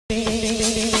Hi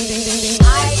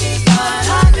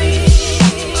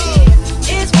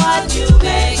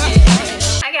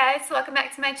guys, welcome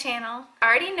back to my channel. I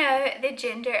already know the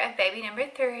gender of baby number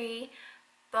 3,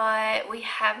 but we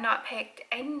have not picked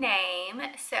a name.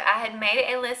 So I had made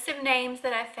a list of names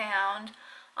that I found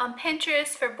on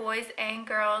Pinterest for boys and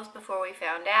girls before we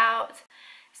found out.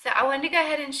 So I wanted to go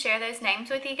ahead and share those names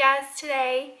with you guys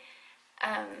today.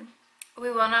 We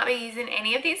will not be using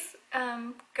any of these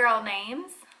girl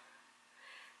names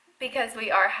because we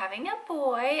are having a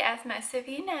boy, as most of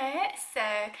you know. So,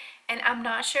 and I'm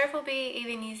not sure if we'll be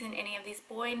even using any of these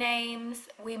boy names.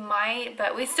 We might,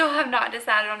 but we still have not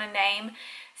decided on a name.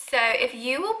 So if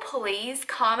you will please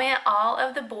comment all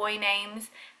of the boy names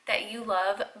that you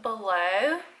love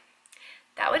below,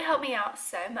 that would help me out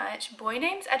so much. Boy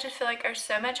names, I just feel like, are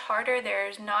so much harder.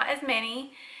 There's not as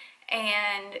many,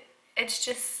 and it's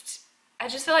just, I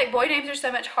just feel like boy names are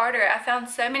so much harder. I found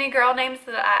so many girl names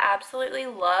that I absolutely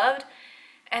loved,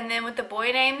 and then with the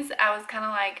boy names, I was kind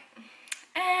of like,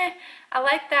 I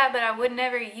like that, but I would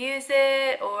never use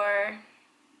it, or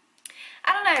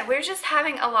I don't know. We're just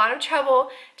having a lot of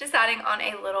trouble deciding on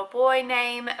a little boy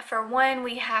name. For one,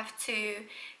 we have to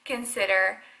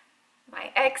consider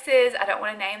my exes. I don't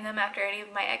want to name them after any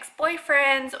of my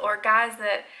ex-boyfriends or guys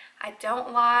that I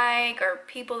don't like, or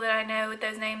people that I know with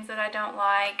those names that I don't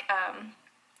like.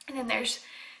 And then there's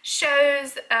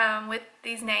shows with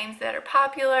these names that are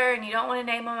popular, and you don't want to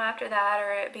name them after that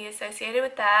or it be associated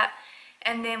with that.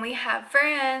 And then we have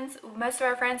friends. Most of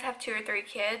our friends have 2 or 3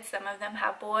 kids. Some of them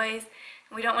have boys.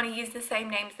 And we don't want to use the same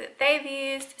names that they've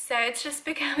used. So it's just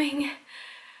becoming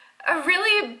a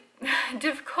really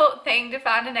difficult thing to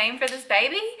find a name for this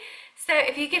baby. So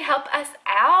if you could help us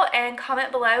out and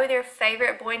comment below with your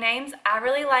favorite boy names. I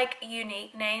really like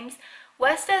unique names.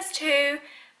 Wes does too,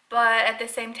 but at the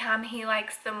same time he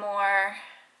likes the more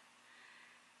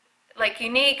like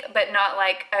unique but not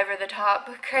like over the top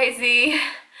crazy.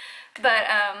 But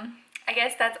I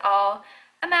guess that's all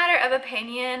a matter of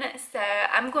opinion. So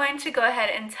I'm going to go ahead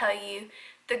and tell you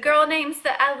the girl names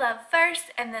that I love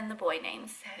first, and then the boy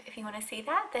names. So if you want to see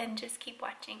that, then just keep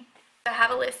watching. I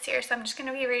have a list here, so I'm just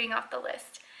going to be reading off the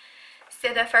list.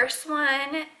 So the first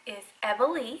one is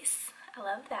Evelise. I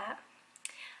love that.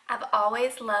 I've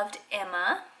always loved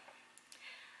Emma,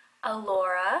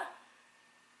 Alora,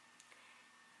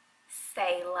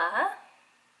 Selah,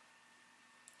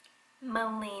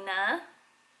 Melina,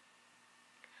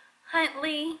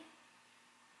 Huntley,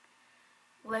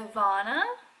 Lavana,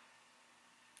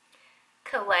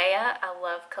 Kalea. I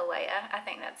love Kalea. I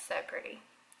think that's so pretty.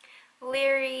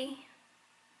 Leary,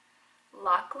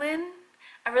 Lachlan.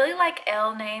 I really like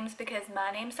L names because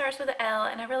my name starts with an L,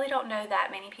 and I really don't know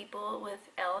that many people with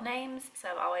L names, so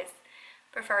I've always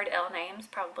preferred L names,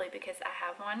 probably because I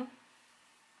have one.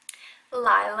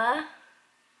 Lila,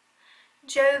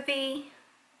 Jovi,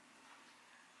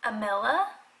 Amilla,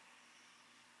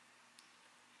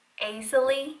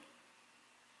 Aisley,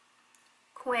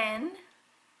 Quinn,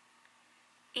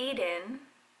 Eden,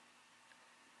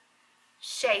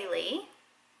 Shaylee,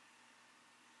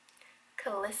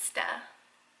 Callista,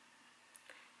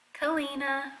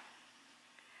 Kalina,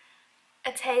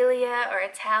 Atalia or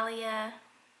Italia,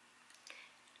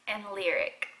 and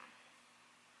Lyric.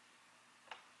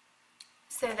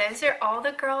 So those are all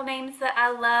the girl names that I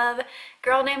love.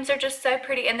 Girl names are just so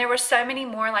pretty, and there were so many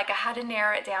more. Like, I had to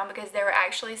narrow it down because there were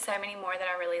actually so many more that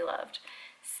I really loved.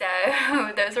 So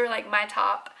those were like my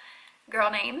top girl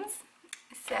names.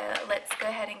 So let's go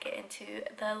ahead and get into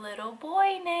the little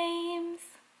boy names.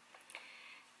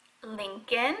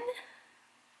 Lincoln,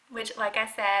 which, like I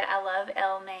said, I love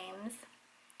L names.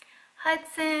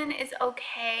 Hudson is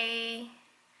okay.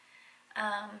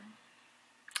 I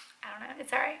don't know,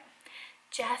 it's alright.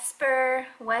 Jasper,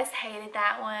 Wes hated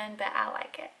that one, but I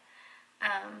like it.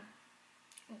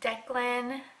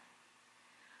 Declan,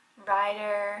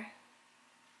 Ryder,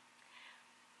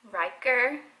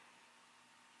 Riker,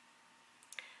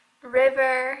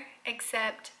 River,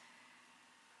 except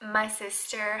my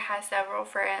sister has several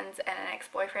friends and an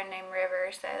ex-boyfriend named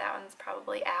River, so that one's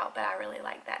probably out, but I really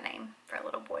like that name for a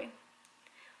little boy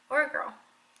or a girl.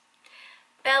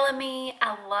 Bellamy,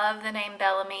 I love the name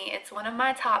Bellamy. It's one of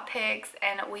my top picks,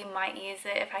 and we might use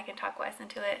it if I can talk Wes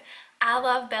into it. I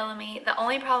love Bellamy. The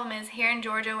only problem is here in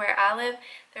Georgia where I live,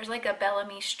 there's like a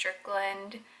Bellamy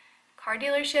Strickland car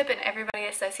dealership, and everybody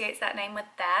associates that name with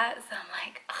that, so I'm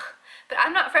like, ugh. But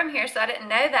I'm not from here, so I didn't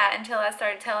know that until I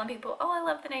started telling people, oh, I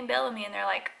love the name Bellamy, and they're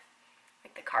like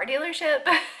the car dealership?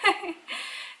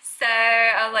 So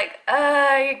I was like,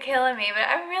 oh, you're killing me. But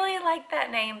I really like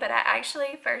that name. But I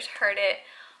actually first heard it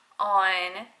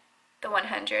on The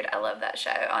 100. I love that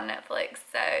show on Netflix.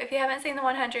 So if you haven't seen The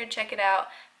 100, check it out.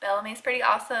 Bellamy's pretty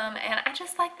awesome, and I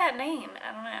just like that name.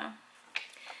 I don't know.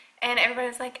 And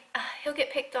everybody's like, he'll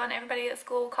get picked on. Everybody at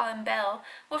school will call him Belle.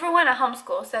 Well, for one, I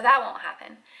homeschool, so that won't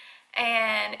happen.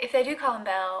 And if they do call him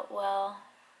Belle, well,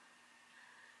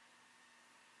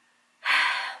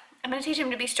 I'm going to teach him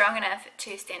to be strong enough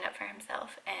to stand up for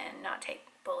himself and not take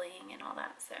bullying and all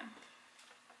that. So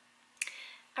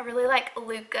I really like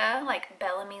Luca, like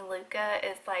Bellamy Luca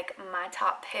is like my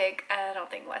top pick. I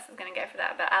don't think Wes is going to go for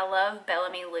that, but I love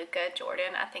Bellamy Luca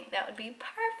Jordan. I think that would be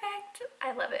perfect.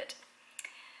 I love it.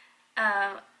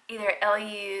 Either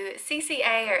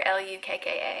L-U-C-C-A or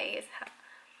L-U-K-K-A is how.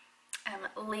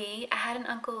 Lee, I had an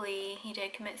Uncle Lee. He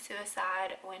did commit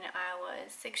suicide when I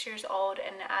was 6 years old,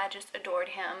 and I just adored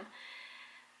him.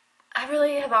 I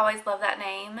really have always loved that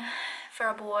name for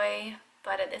a boy,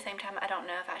 but at the same time, I don't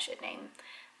know if I should name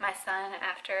my son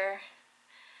after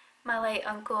my late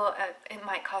uncle. It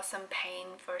might cause some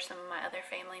pain for some of my other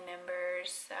family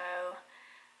members, so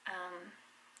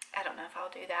I don't know if I'll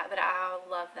do that, but I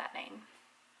love that name.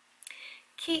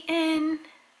 Keaton,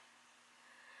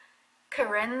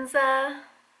 Carenza,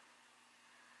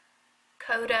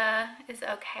 Coda is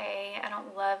okay. I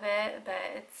don't love it,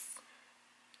 but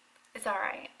it's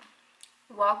alright.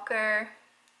 Walker,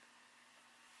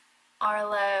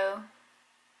 Arlo,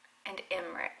 and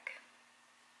Emmerich.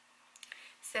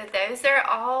 So those are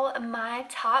all my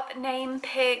top name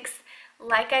picks.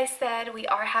 Like I said, we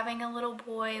are having a little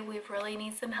boy. We really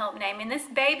need some help naming this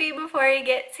baby before he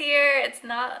gets here.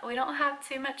 We don't have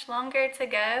too much longer to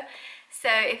go. So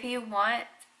if you want,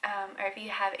 or if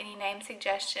you have any name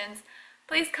suggestions,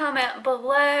 please comment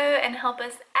below and help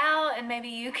us out, and maybe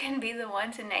you can be the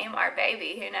one to name our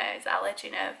baby. Who knows? I'll let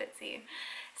you know if it's you.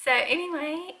 So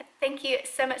anyway, thank you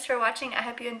so much for watching. I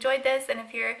hope you enjoyed this, and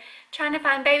if you're trying to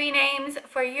find baby names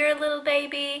for your little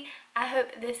baby, I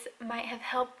hope this might have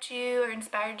helped you or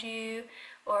inspired you,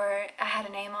 or I had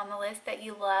a name on the list that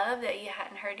you love that you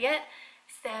hadn't heard yet.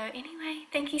 So anyway,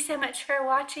 thank you so much for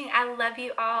watching. I love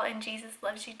you all, and Jesus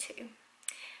loves you too.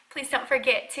 Please don't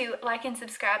forget to like and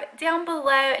subscribe down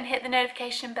below and hit the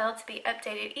notification bell to be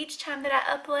updated each time that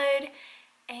I upload.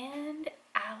 And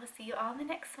I will see you all in the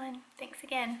next one. Thanks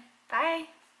again.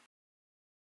 Bye.